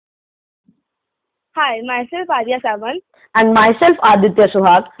Hi, myself Arya Sawant. And myself Aditya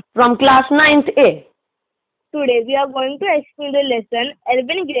Suhag from class 9th A. Today we are going to explain the lesson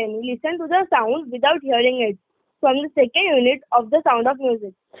Elvin Granny listen to the sound without hearing it from the second unit of the Sound of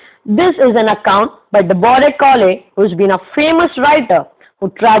Music. This is an account by Deborah Colley, who's been a famous writer who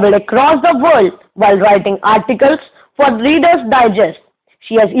traveled across the world while writing articles for Reader's Digest.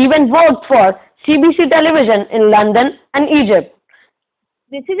 She has even worked for CBC television in London and Egypt.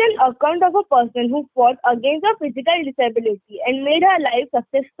 This is an account of a person who fought against a physical disability and made her life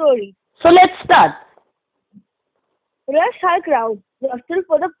success story. So let's start. Rush her crowd jostled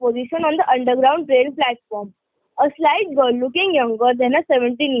for the position on the underground train platform. A slight girl looking younger than her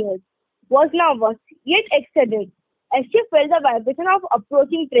 17 years was nervous yet excited as she felt the vibration of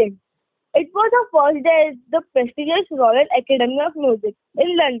approaching train. It was her first day at the prestigious Royal Academy of Music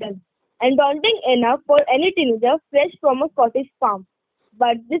in London and daunting enough for any teenager fresh from a Scottish farm.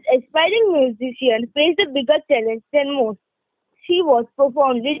 But this aspiring musician faced a bigger challenge than most. She was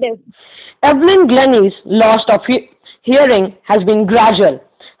profoundly deaf. Evelyn Glennie's loss of hearing has been gradual.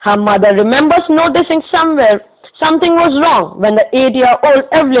 Her mother remembers noticing somewhere something was wrong when the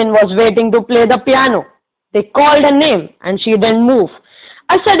 8-year-old Evelyn was waiting to play the piano. They called her name and she didn't move.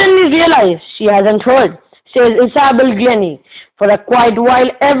 I suddenly realized she hasn't heard, says Isabel Glennie. For a quiet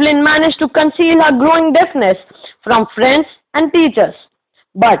while, Evelyn managed to conceal her growing deafness from friends and teachers.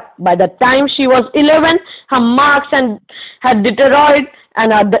 But by the time she was 11, her marks had deteriorated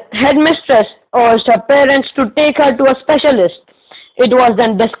and her headmistress urged her parents to take her to a specialist. It was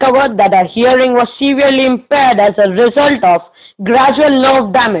then discovered that her hearing was severely impaired as a result of gradual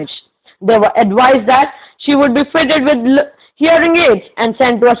nerve damage. They were advised that she would be fitted with hearing aids and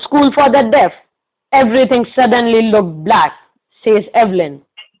sent to a school for the deaf. Everything suddenly looked black, says Evelyn.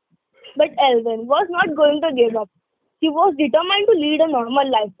 But Elvin was not going to give up. She was determined to lead a normal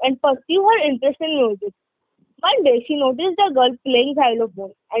life and pursue her interest in music. One day she noticed a girl playing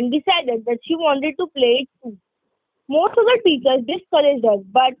xylophone and decided that she wanted to play it too. Most of the teachers discouraged her,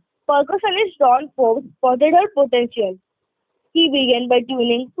 but percussionist Ron Forbes spotted her potential. He began by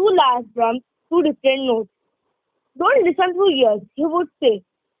tuning two large drums to different notes. Don't listen through ears, he would say.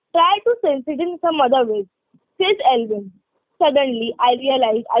 Try to sense it in some other way, says Elvin. Suddenly, I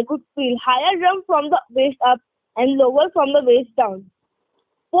realized I could feel higher drum from the waist up and lower from the waist down.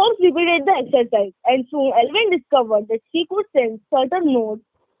 Forbes repeated the exercise, and soon Elvin discovered that she could sense certain notes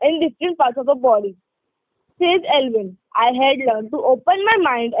in different parts of her body. Says Elvin, I had learned to open my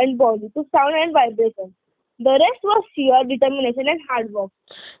mind and body to sound and vibration. The rest was sheer determination and hard work.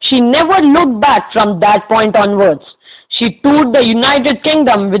 She never looked back from that point onwards. She toured the United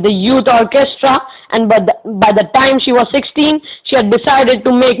Kingdom with the youth orchestra, and by the time she was 16, she had decided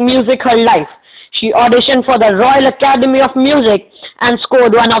to make music her life. She auditioned for the Royal Academy of Music and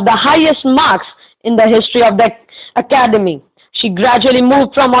scored one of the highest marks in the history of the Academy. She gradually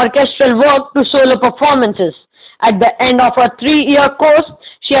moved from orchestral work to solo performances. At the end of her 3-year course,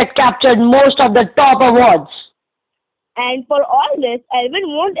 she had captured most of the top awards. And for all this,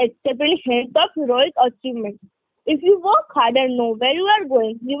 Elvin won't accept any hint of heroic achievement. If you work hard and know where you are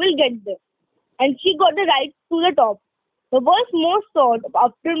going, you will get there. And she got the right to the top. The world's most sought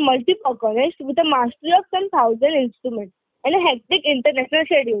after multi-percussionist with a mastery of some thousand instruments and a hectic international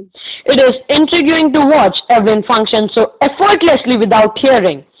schedule. It is intriguing to watch Evelyn function so effortlessly without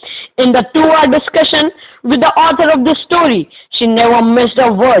hearing. In the 2-hour discussion with the author of this story, she never missed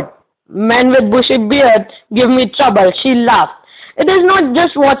a word. Men with bushy beard give me trouble, she laughed. It is not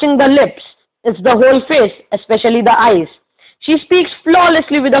just watching the lips, it's the whole face, especially the eyes. She speaks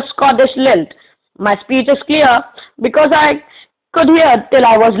flawlessly with a Scottish lilt. My speech is clear because I could hear till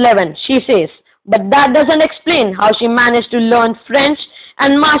I was 11, she says. But that doesn't explain how she managed to learn French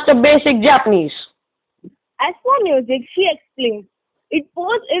and master basic Japanese. As for music, she explains, it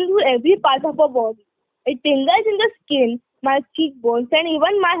pours into every part of her body. It tingles in the skin, my cheekbones, and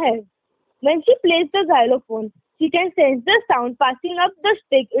even my hair. When she plays the xylophone, she can sense the sound passing up the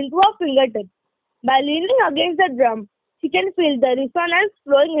stick into her fingertips. By leaning against the drum, she can feel the resonance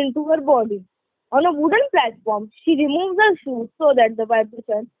flowing into her body. On a wooden platform, she removes her shoes so that the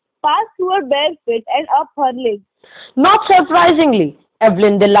vibration passes through her bare feet and up her legs. Not surprisingly,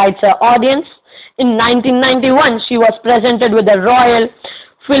 Evelyn delights her audience. In 1991, she was presented with the Royal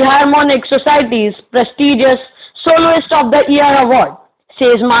Philharmonic Society's prestigious Soloist of the Year award,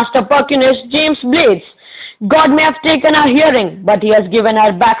 says master percussionist James Blades. God may have taken her hearing, but he has given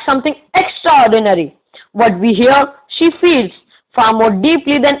her back something extraordinary. What we hear, she feels far more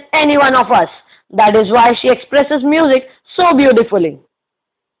deeply than any one of us. That is why she expresses music so beautifully.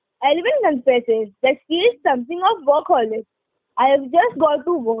 Elvin confesses that she is something of workaholic. I have just got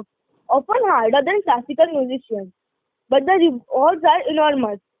to work. often harder than classical musicians, but the rewards are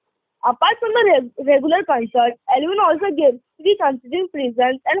enormous. Apart from the regular concerts, Elvin also gives free considering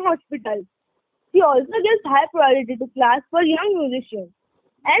prisons and hospitals. He also gives high priority to class for young musicians.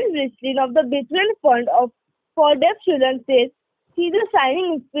 And Ristlin of the Bethlehem Fund for Deaf Children says he is a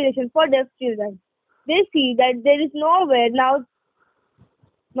shining inspiration for deaf children. They see that there is nowhere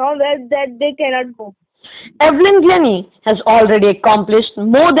that they cannot go. Evelyn Glennie has already accomplished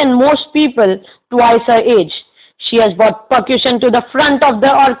more than most people twice her age. She has brought percussion to the front of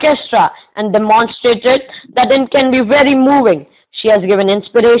the orchestra and demonstrated that it can be very moving. She has given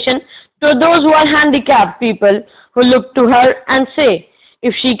inspiration to those who are handicapped people who look to her and say,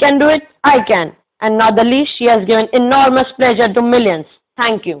 if she can do it, I can. And not the least, she has given enormous pleasure to millions.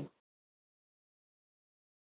 Thank you.